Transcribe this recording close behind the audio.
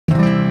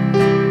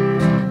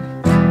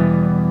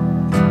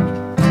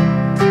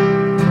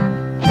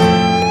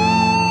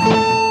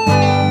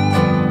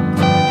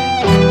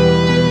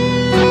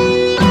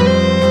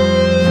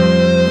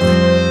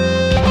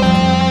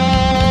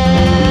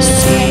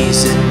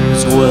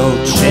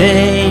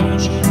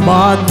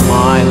But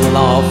my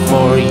love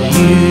for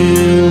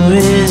you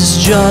is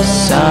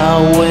just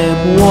how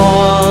it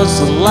was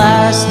the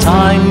last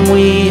time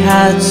we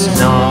had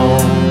snow.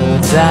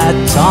 That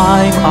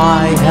time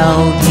I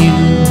held you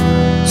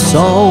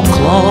so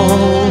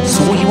close,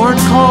 we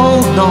weren't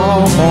cold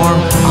no more.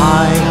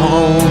 I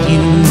hold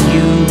you,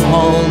 you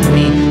hold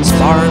me,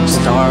 sparks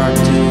start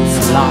to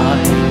fly.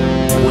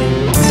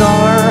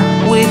 Winter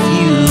with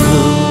you,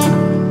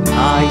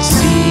 I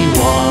see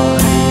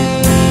what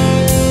it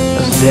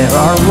means. There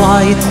are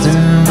lights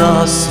in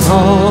the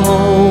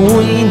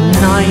snowy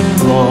night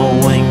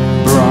glowing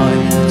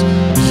bright.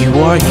 You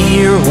are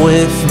here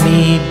with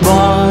me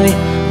by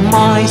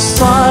my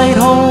side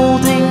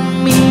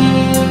holding me.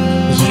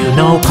 You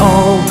know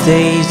cold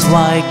days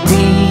like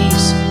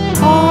these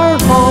are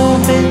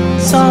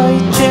moments I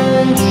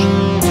cherish,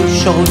 to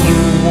show you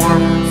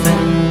warmth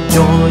and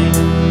joy,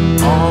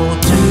 oh,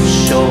 to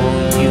show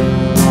you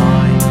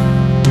I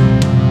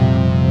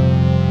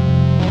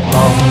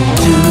love you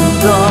to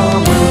the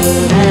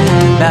moon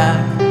and back.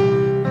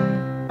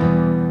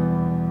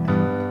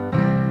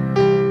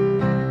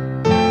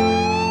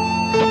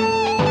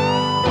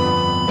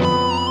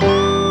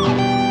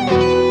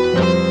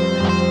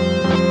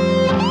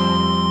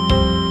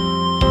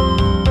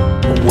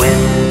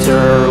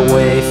 Winter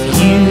with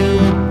you,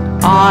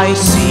 I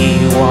see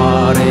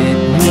what it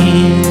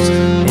means.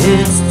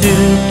 It's to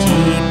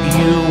keep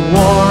you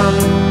warm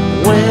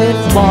with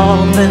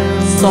love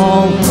and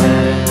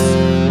solace.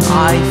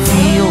 I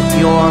feel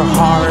your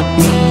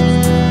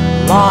heartbeat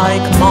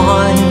like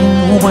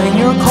mine. When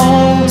you're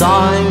cold,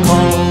 I'm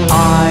cold.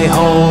 I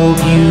hold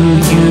you,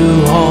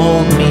 you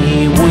hold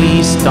me.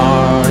 We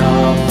start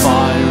a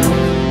fire.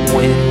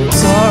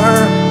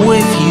 Winter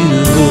with you,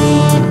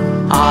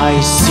 I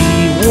see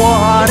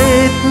what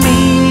it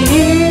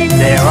means.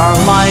 There are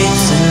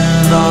lights in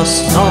the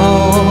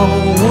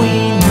snowy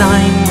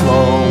night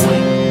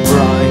glowing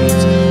bright.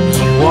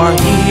 You are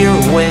here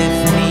with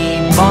me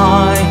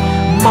by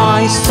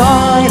my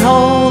side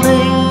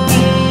holding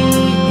me.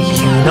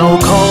 You know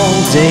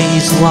cold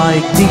days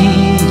like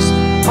these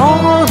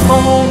are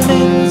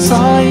moments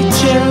I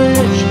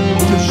cherish,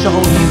 to show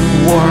you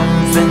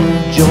warmth and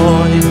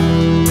joy,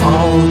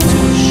 oh,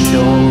 to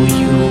show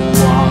you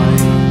why.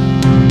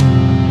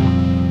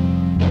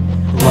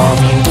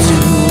 Love you to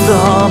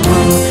the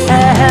moon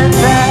and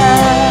back.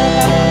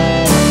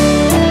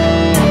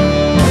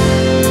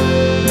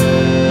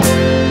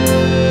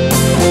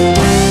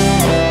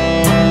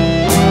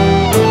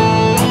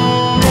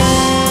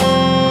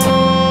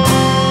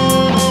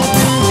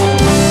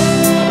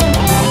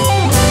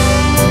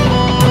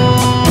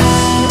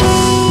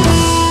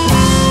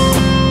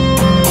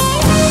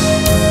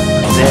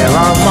 There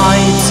are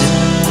lights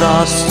in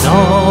the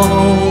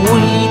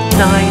snowy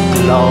night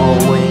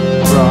glowing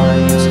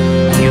bright.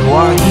 You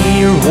are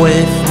here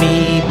with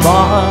me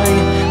by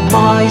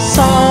my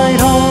side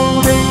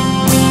holding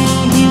me.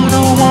 You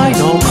know I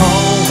know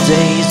cold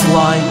days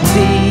like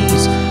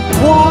these,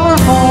 warm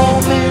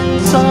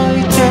moments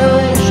I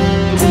cherish,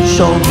 to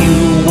show you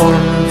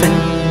warmth and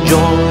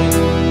joy,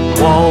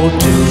 oh,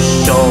 to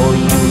show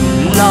you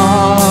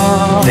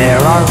love. There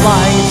are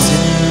lights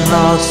in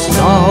the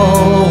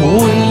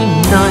snowy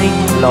night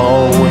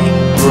glowing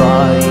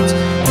bright.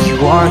 You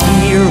are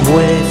here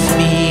with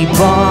me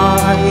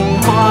by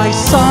my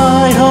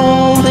side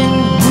holding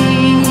me.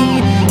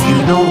 You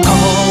know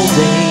cold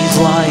days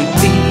like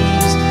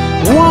these,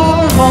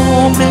 warm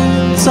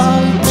moments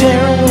I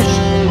cherish,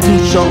 to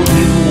show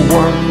you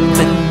warmth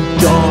and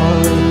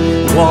joy,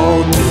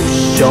 oh, to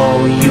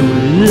show you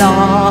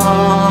love.